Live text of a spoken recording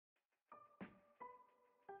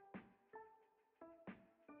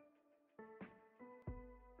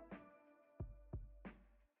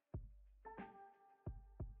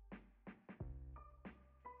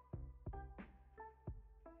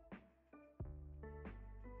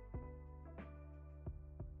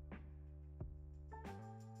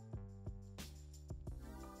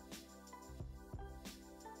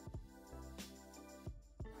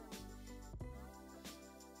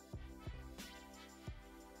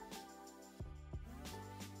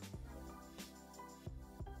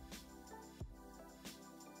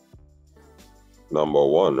number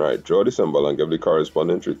 1, right? Draw the symbol and give the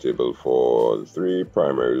corresponding truth table for the 3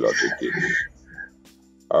 primary logic gates.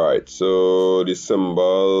 Alright, so the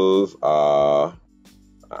symbols are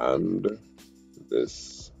AND,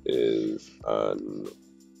 this is an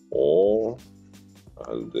OR,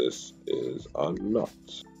 and this is a NOT.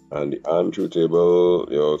 And the AND truth table,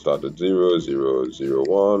 you'll start at 0, 0, 0,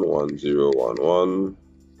 1, 1, 0, 1, 1,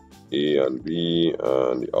 A and B,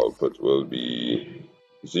 and the output will be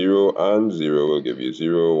 0 and 0 will give you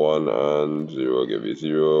 0, 1 and 0 will give you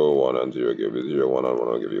 0, 1 and 0 will give you 0, 1 and 1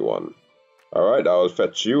 will give you 1. Alright, that will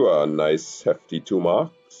fetch you a nice hefty 2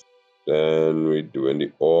 marks. Then we're doing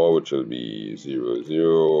the OR, which will be 0,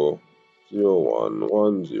 0, 0, 1,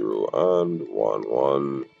 1, 0, and 1,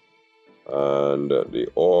 1. And the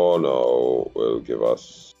OR now will give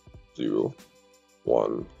us 0,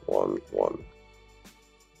 1, 1, 1.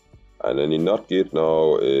 And then the NOT gate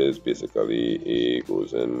now is basically A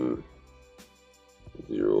goes in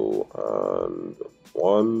 0 and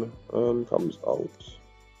 1 and comes out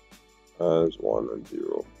as 1 and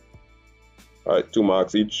 0. Alright, 2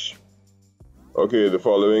 marks each. Okay, the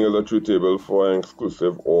following is a truth table for an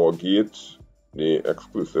exclusive OR gate. The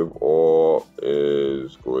exclusive OR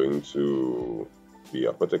is going to be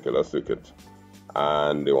a particular circuit,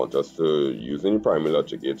 and they want us to, using the primary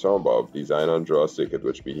logic gates from above, design and draw a circuit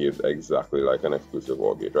which behaves exactly like an exclusive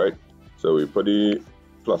OR gate, right? So we put the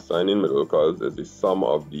plus sign in the middle because it's the sum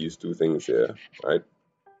of these 2 things here, right?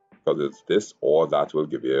 Because it's this or that will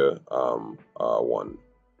give you 1.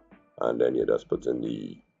 And then you just put in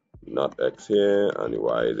the not x here and the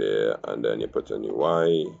y there, and then you put in the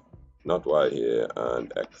y, not y here,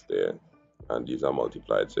 and x there. And these are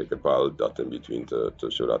multiplied, so you could put a dot in between to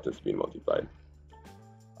show that it's been multiplied.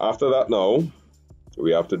 After that now,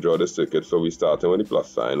 we have to draw the circuit. So we start with the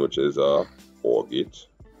plus sign, which is a OR gate,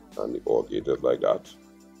 and the OR gate is like that.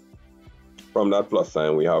 From that plus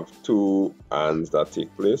sign, we have 2 ANDs that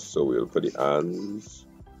take place. So we'll put the ANDs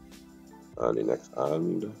and the next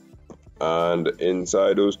AND. And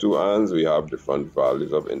inside those 2 ANDs, we have different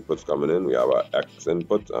values of inputs coming in. We have our X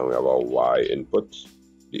input and we have our Y input.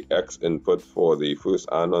 The X input for the first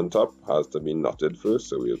AND on top has to be knotted first.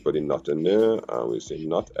 So we'll put a knot in there and we say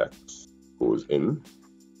NOT X goes in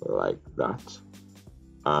like that.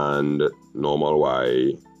 And normal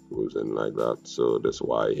Y goes in like that. So this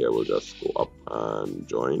Y here will just go up and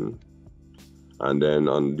join. And then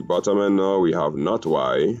on the bottom end now, we have NOT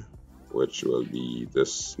Y, which will be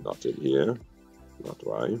this knotted here, not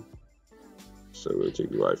Y. So we'll take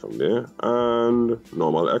the Y from there, and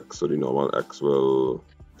normal X, so the normal X will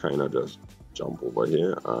kind of just jump over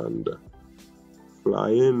here and fly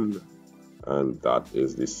in, and that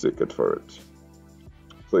is the circuit for it.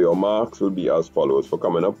 So your marks will be as follows. For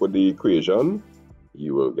coming up with the equation,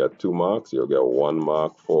 you will get 2 marks. You'll get 1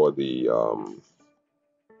 mark for the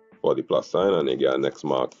plus sign, and you get a next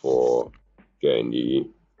mark for getting the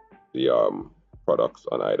products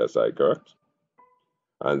on either side, correct?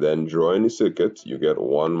 And then drawing the circuit, you get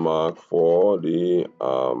 1 mark for the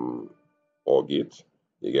OR gate.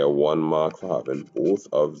 You get 1 mark for having both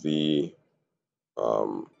of the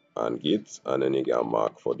AND gates, and then you get a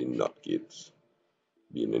mark for the NOT gates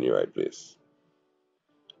being in the right place.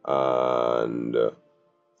 And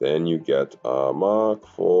then you get a mark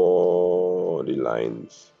for the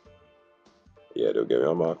lines. Yeah, they'll give you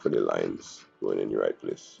a mark for the lines going in the right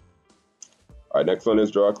place. Alright, next one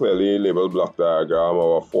is draw a clearly labeled block diagram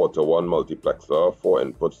of a 4-to-1 multiplexer, 4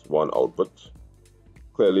 inputs, 1 output.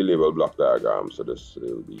 Clearly labeled block diagram, so this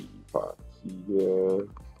will be part C here.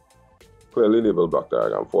 Clearly labeled block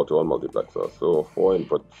diagram, 4-to-1 multiplexer, so 4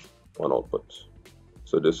 inputs, 1 output.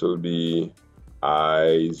 So this will be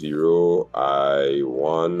I0,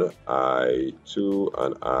 I1, I2,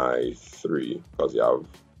 and I3, because you have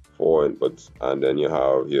 4 inputs, and then you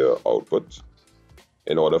have here output.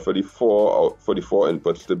 In order for the 4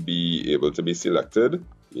 inputs to be able to be selected,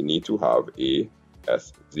 you need to have a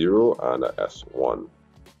S0 and a S1.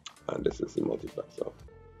 And this is the multiplexer.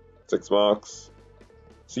 6 marks.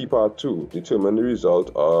 C part 2. Determine the result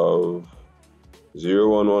of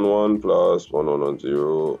 0111 plus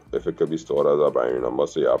 1110 if it could be stored as a binary number,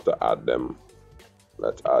 so you have to add them.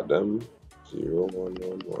 Let's add them.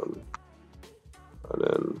 0111 and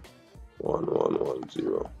then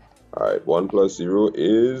 1110. Alright, 1 plus 0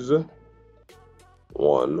 is 1.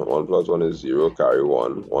 1 plus 1 is 0, carry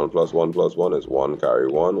 1. 1 plus 1 plus 1 is 1, carry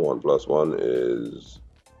 1. 1 plus 1 is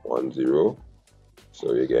 1, 0.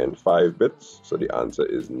 So you're getting 5 bits. So the answer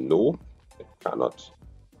is no, it cannot.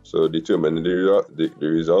 So determine the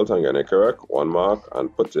result and get it correct, 1 mark,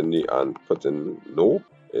 and put in no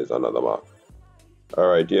is another mark.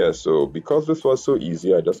 Alright, yeah, so because this was so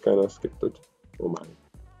easy, I just kind of skipped it. Oh my.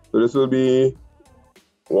 So this will be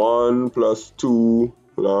 1 plus 2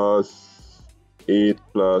 plus 8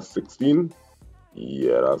 plus 16.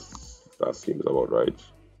 Yeah, that seems about right.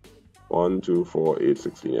 1, 2, 4, 8,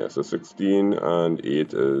 16. Yeah, so 16 and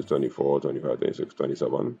 8 is 24, 25, 26,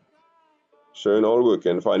 27. Showing all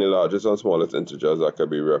working, find the largest and smallest integers that can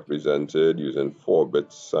be represented using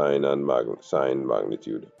 4-bit sign and sign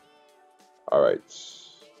magnitude. Alright,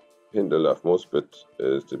 in the leftmost bit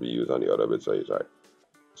is to be used on the other bit side. Right.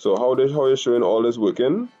 So how is showing all this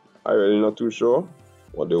working? I'm really not too sure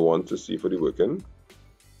what they want to see for the working.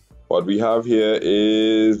 What we have here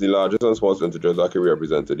is the largest and smallest integers that can be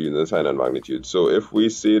represented using sign and magnitude. So if we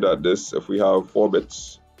say that if we have 4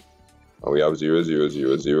 bits and we have 0, 0,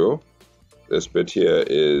 0, 0, this bit here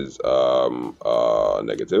is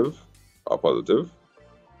negative or positive.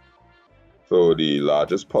 So the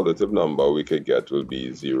largest positive number we could get will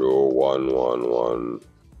be 0, 1, 1, 1,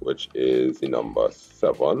 which is the number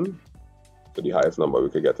 7. So the highest number we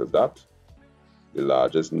could get is that. The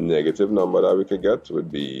largest negative number that we could get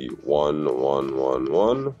would be 1, 1, 1,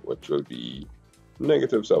 1, which will be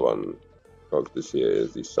negative 7, because this here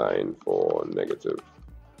is the sign for negative.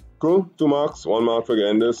 Cool, 2 marks, 1 mark for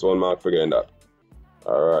getting this, 1 mark for getting that.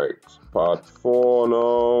 Alright, part 4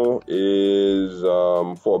 now is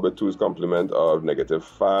 4-bit 2's complement of negative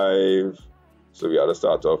 5. So we have to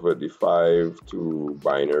start off with the 5 to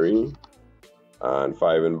binary, and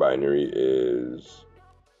 5 in binary is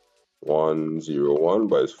 1, 0, 1,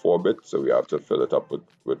 but it's 4 bits, so we have to fill it up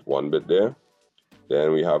with 1 bit there.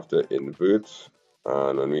 Then we have to invert,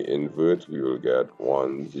 and when we invert, we will get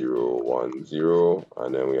 1, 0, 1, 0,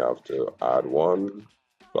 and then we have to add 1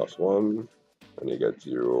 plus 1, and you get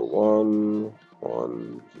 0, 1,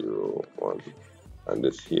 1, 0, 1. And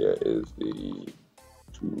this here is the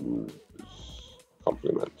 2's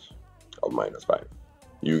complement of minus 5.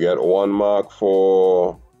 You get 1 mark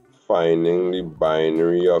for finding the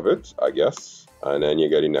binary of it, I guess, and then you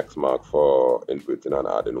get the next mark for inverting and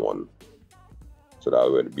adding 1. So that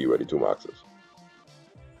would be where the 2 marks is.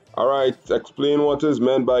 Alright, explain what is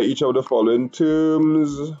meant by each of the following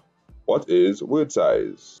terms. What is word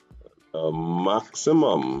size? The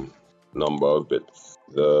maximum number of bits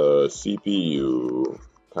the CPU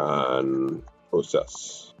can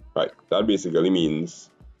process. Right, that basically means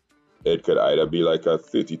it could either be like a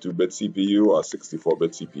 32-bit CPU or a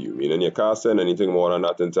 64-bit CPU, meaning you can't send anything more than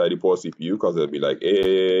that inside the poor CPU because it'll be like,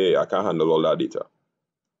 hey, I can't handle all that data.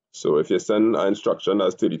 So if you send an instruction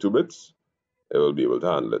that's 32 bits, it will be able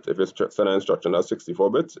to handle it. If you send an instruction that's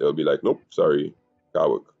 64 bits, it'll be like, nope, sorry, can't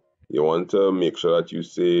work. You want to make sure that you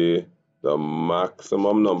say the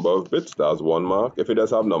maximum number of bits, that's 1 mark. If it does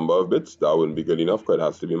have number of bits, that wouldn't be good enough because it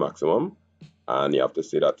has to be maximum. And you have to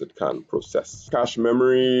say that it can process. Cache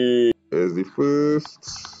memory is the first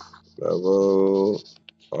level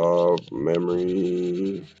of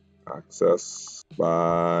memory access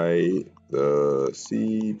by the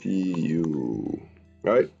CPU.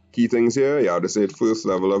 Right? Key things here, you have to say first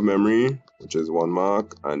level of memory, which is 1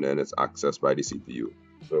 mark, and then it's accessed by the CPU.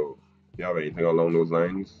 So if you have anything along those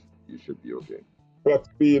lines, you should be okay. Clock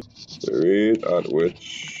speed, the rate at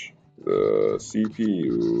which the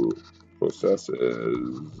CPU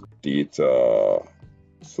processes data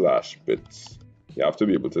 / bits. You have to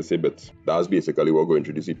be able to say bits. That's basically what going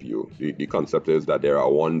through the CPU. The concept is that there are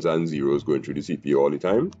 1s and 0s going through the CPU all the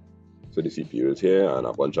time. So the CPU is here and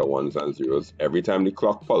a bunch of 1s and 0s. Every time the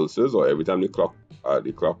clock pulses or every time the clock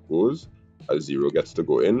goes, a 0 gets to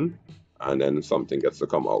go in and then something gets to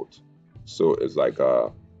come out. So it's like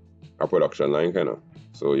a production line kind of.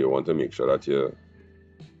 So you want to make sure that you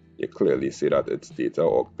clearly say that it's data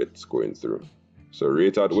or bits going through. So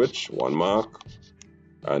rate at which, 1 mark,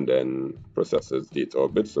 and then processes data or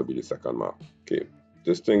bits will be the second mark. Okay.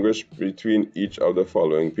 Distinguish between each of the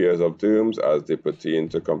following pairs of terms as they pertain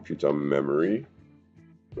to computer memory.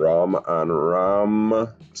 ROM and RAM.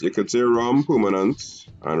 So you could say ROM permanent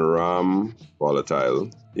and RAM volatile.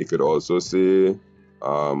 You could also say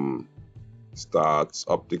starts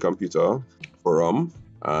up the computer for ROM,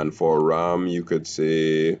 and for RAM you could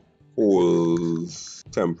say holds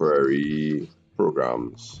temporary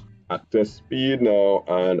programs. Access speed now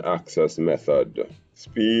and access method.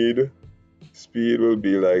 Speed will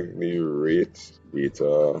be like the rate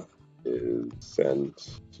data is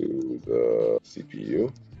sent to the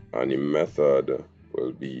CPU, and the method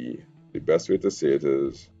will be, the best way to say it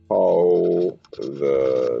is how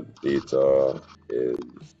the data is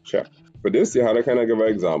checked. For this, you had to kind of give an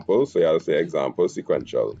example, so you had to say example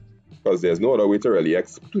sequential, because there's no other way to really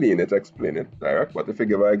explain it direct, but if you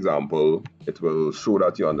give an example, it will show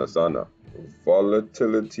that you understand.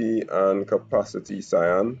 Volatility and capacity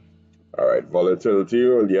cyan. All right, volatility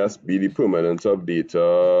will yes be the permanence of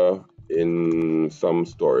data in some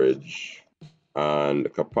storage,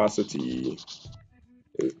 and capacity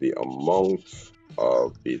is the amount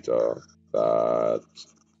of data that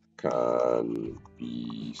can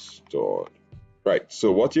be stored. Right,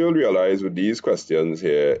 so what you'll realize with these questions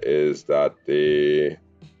here is that they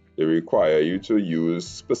require you to use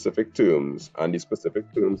specific terms, and the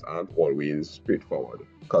specific terms aren't always straightforward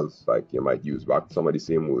because like you might use back some of the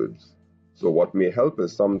same words. So what may help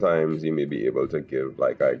is sometimes you may be able to give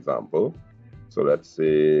like an example. So let's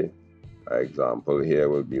say an example here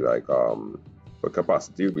will be like for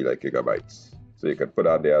capacity will be like gigabytes. So you could put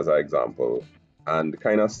that there as an example and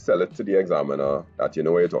kind of sell it to the examiner that you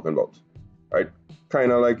know what you're talking about, right?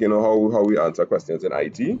 Kind of like, you know, how we answer questions in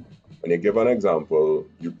IT. When you give an example,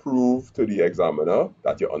 you prove to the examiner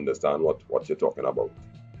that you understand what you're talking about.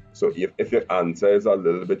 So if your answer is a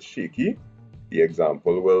little bit shaky, the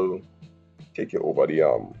example will take you over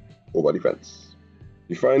the fence.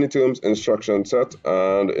 Define the terms instruction set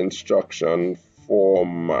and instruction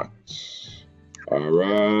format. All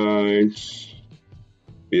right.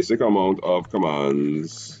 Basic amount of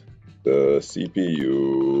commands the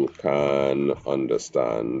CPU can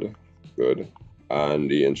understand. Good.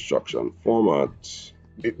 And the instruction format.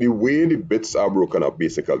 The way the bits are broken up,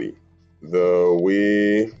 basically. The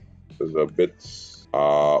way the bits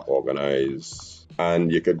are organized.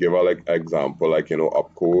 And you could give a like example, like, you know,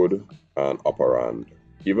 opcode and operand.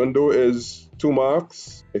 Even though it's 2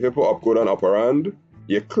 marks, if you put opcode and operand,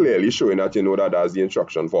 you're clearly showing that you know that that's the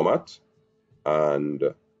instruction format. And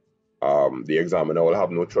the examiner will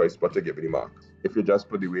have no choice but to give you the marks. If you just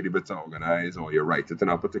put the way the bits are organized, or you write it in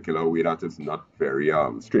a particular way that is not very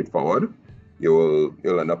straightforward, you'll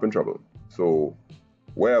end up in trouble. So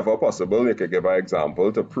wherever possible, you can give an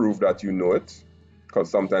example to prove that you know it, because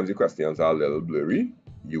sometimes the questions are a little blurry.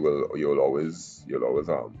 You'll always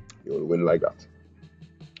win like that.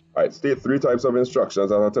 All right, state 3 types of instructions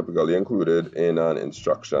that are typically included in an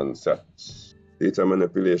instruction set. Data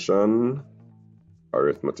manipulation,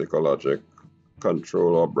 arithmetic or logic,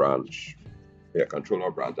 control or branch. Yeah, control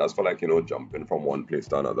or branch. That's for like, you know, jumping from one place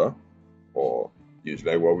to another. Or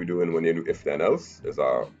usually what we're doing when you do if then else is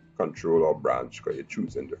a control or branch because you're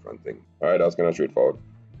choosing different things. All right, that's kind of straightforward.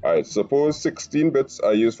 All right, suppose 16 bits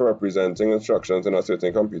are used for representing instructions in a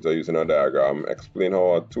certain computer using a diagram. Explain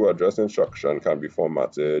how a to-address instruction can be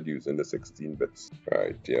formatted using the 16 bits. All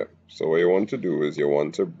right, yeah. So what you want to do is you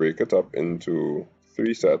want to break it up into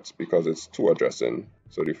 3 sets because it's to addressing.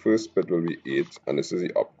 So the first bit will be 8, and this is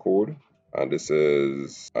the opcode, and this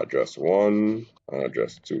is address 1 and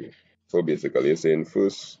address 2. So basically you're saying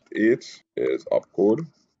first 8 is opcode,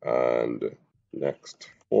 and next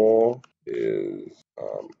 4 is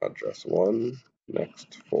address 1,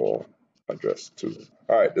 next 4 address 2.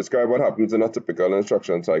 Alright, describe what happens in a typical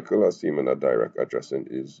instruction cycle assuming that direct addressing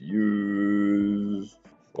is used.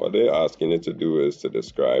 What they're asking you to do is to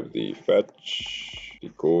describe the fetch,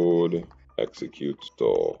 decode, execute,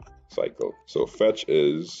 store cycle. So fetch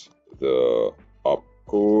is the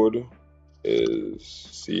opcode is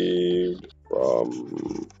received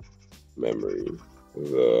from memory.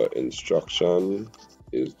 The instruction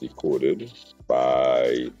is decoded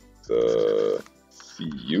by the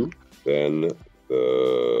CU. Then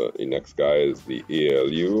the next guy is the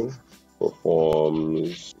ALU,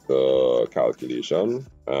 performs the calculation,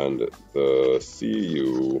 and the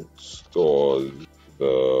CU stores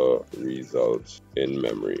the result in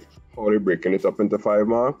memory. How are they breaking it up into 5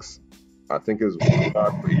 marks? I think it's 1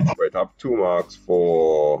 mark for each, but I have 2 marks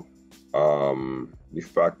for the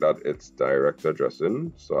fact that it's direct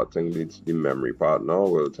addressing. So I think the memory part now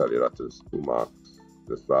will tell you that is 2 marks.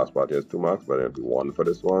 This last part here is 2 marks, but it'll be 1 for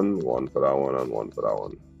this one, 1 for that one, and 1 for that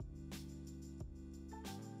one.